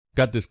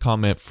Got this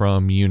comment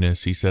from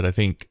Eunice. He said, I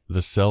think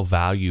the sell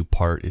value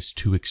part is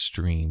too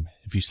extreme.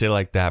 If you say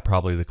like that,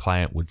 probably the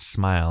client would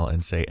smile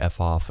and say F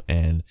off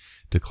and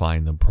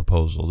decline the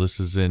proposal. This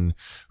is in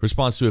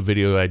response to a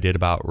video I did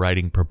about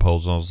writing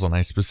proposals, and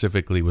I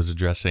specifically was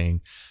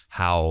addressing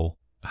how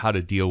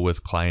to deal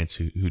with clients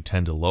who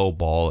tend to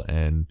lowball.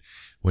 And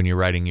when you're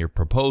writing your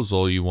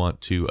proposal, you want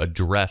to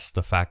address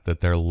the fact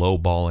that they're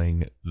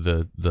lowballing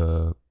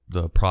the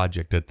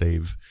project that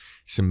they've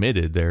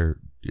submitted.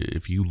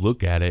 If you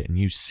look at it and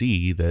you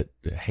see that,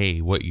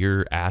 hey, what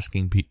you're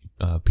asking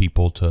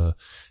people to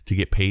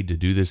get paid to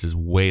do this is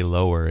way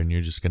lower, and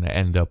you're just going to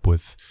end up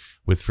with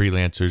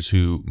freelancers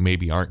who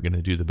maybe aren't going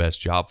to do the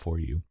best job for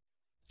you.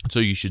 So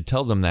you should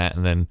tell them that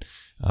and then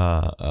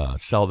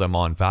sell them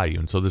on value.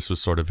 And so this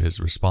was sort of his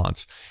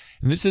response.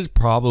 And this is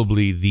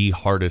probably the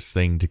hardest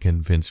thing to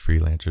convince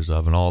freelancers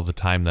of. And all the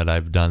time that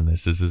I've done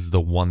this is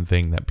the one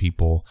thing that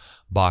people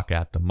balk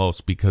at the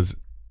most, because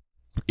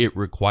it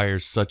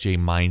requires such a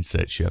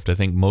mindset shift. I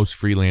think most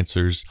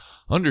freelancers,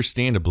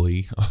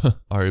 understandably,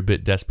 are a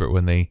bit desperate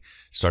when they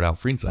start out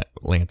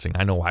freelancing.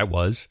 I know I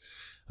was.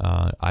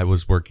 I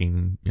was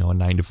working, a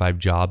 9-to-5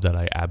 job that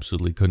I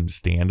absolutely couldn't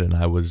stand, and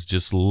I was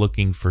just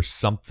looking for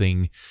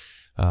something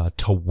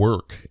to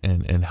work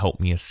and help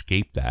me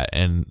escape that.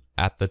 And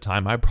at the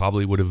time, I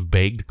probably would have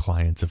begged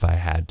clients if I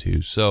had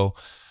to. So,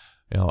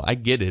 I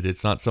get it.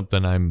 It's not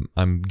something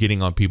I'm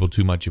getting on people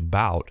too much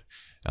about.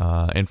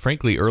 And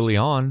frankly, early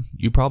on,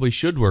 you probably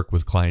should work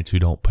with clients who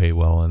don't pay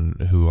well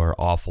and who are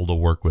awful to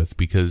work with,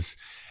 because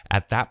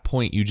at that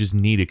point, you just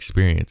need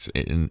experience,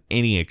 and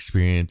any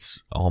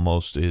experience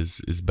almost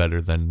is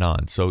better than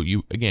none. So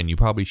you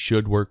probably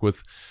should work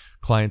with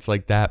clients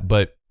like that.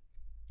 But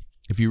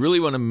if you really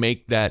want to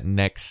make that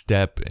next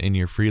step in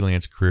your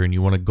freelance career, and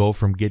you want to go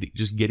from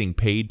getting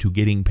paid to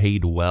getting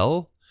paid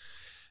well,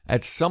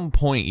 at some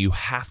point you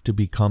have to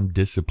become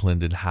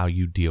disciplined in how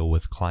you deal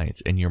with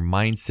clients, and your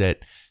mindset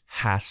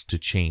has to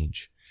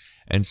change.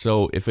 And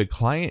so if a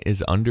client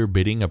is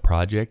underbidding a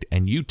project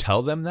and you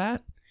tell them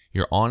that,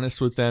 you're honest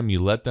with them,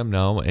 you let them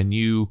know, and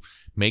you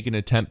make an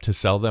attempt to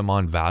sell them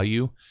on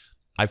value,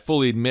 I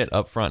fully admit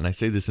up front, and I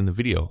say this in the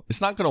video,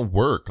 it's not going to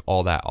work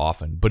all that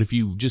often. But if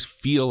you just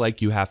feel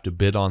like you have to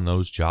bid on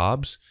those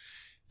jobs,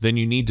 then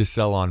you need to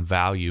sell on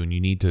value, and you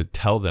need to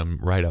tell them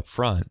right up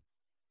front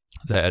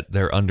that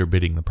they're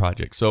underbidding the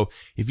project. So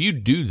if you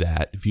do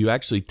that, if you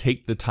actually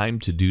take the time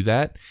to do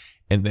that,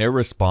 and their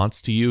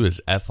response to you is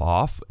F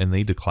off and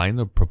they decline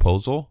the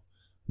proposal,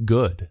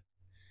 good.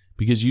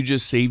 Because you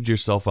just saved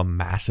yourself a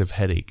massive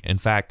headache. In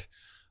fact,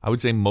 I would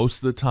say most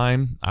of the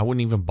time, I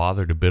wouldn't even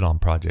bother to bid on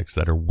projects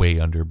that are way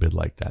underbid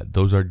like that.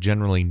 Those are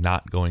generally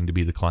not going to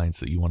be the clients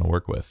that you want to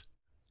work with.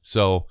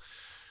 So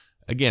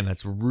again,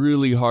 that's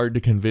really hard to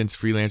convince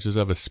freelancers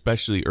of,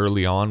 especially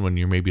early on when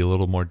you're maybe a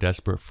little more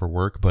desperate for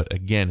work. But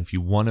again, if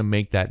you want to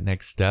make that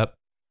next step,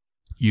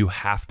 you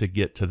have to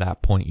get to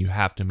that point. You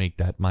have to make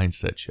that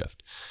mindset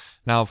shift.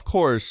 Now, of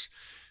course,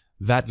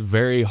 that's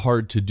very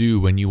hard to do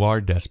when you are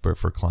desperate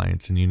for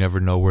clients and you never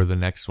know where the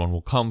next one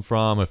will come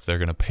from, if they're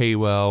going to pay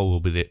well,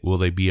 will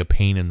they be a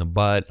pain in the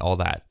butt, all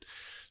that.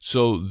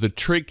 So the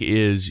trick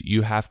is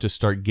you have to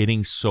start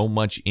getting so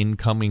much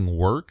incoming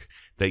work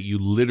that you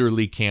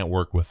literally can't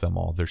work with them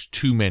all. There's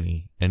too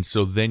many. And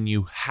so then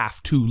you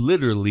have to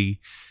literally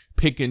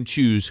pick and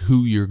choose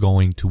who you're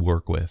going to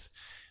work with.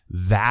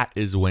 That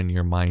is when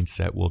your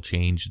mindset will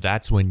change.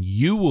 That's when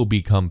you will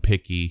become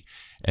picky,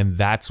 and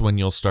that's when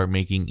you'll start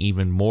making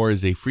even more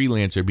as a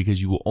freelancer,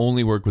 because you will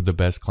only work with the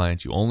best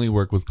clients. You only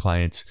work with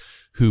clients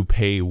who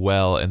pay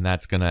well, and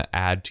that's going to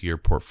add to your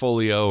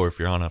portfolio, or if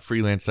you're on a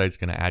freelance site, it's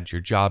going to add to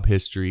your job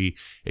history,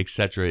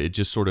 etc. It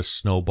just sort of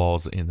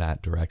snowballs in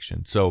that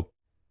direction. So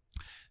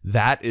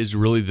that is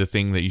really the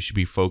thing that you should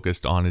be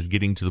focused on, is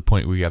getting to the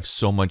point where you have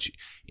so much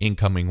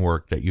incoming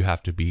work that you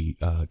have to be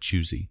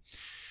choosy.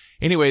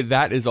 Anyway,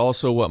 that is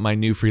also what my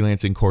new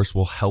freelancing course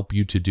will help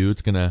you to do.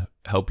 It's going to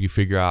help you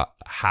figure out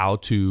how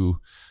to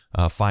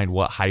find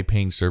what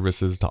high-paying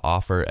services to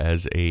offer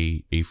as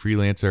a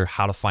freelancer,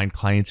 how to find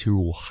clients who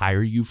will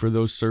hire you for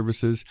those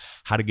services,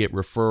 how to get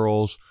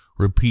referrals,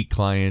 repeat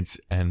clients,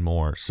 and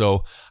more.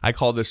 So I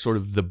call this sort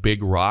of the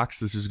big rocks.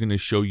 This is going to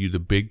show you the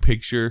big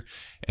picture,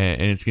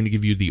 and it's going to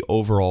give you the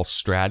overall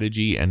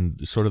strategy and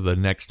sort of the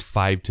next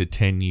 5 to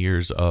 10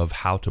 years of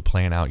how to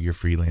plan out your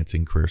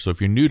freelancing career. So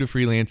if you're new to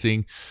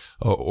freelancing,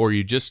 or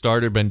you just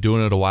started, been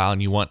doing it a while,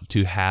 and you want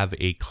to have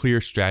a clear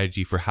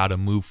strategy for how to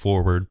move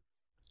forward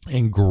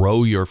and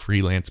grow your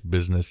freelance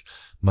business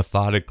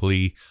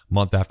methodically,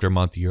 month after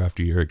month, year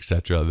after year,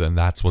 etc., then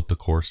that's what the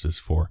course is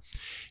for.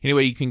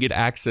 Anyway, you can get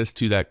access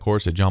to that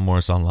course at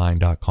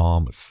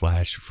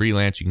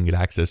johnmorrisonline.com/freelance. You can get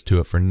access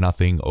to it for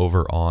nothing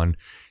over on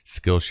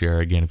Skillshare.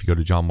 Again, if you go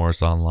to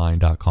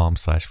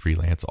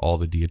johnmorrisonline.com/freelance, all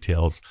the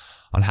details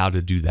on how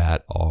to do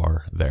that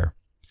are there.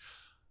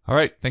 All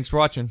right, thanks for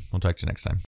watching. We'll talk to you next time.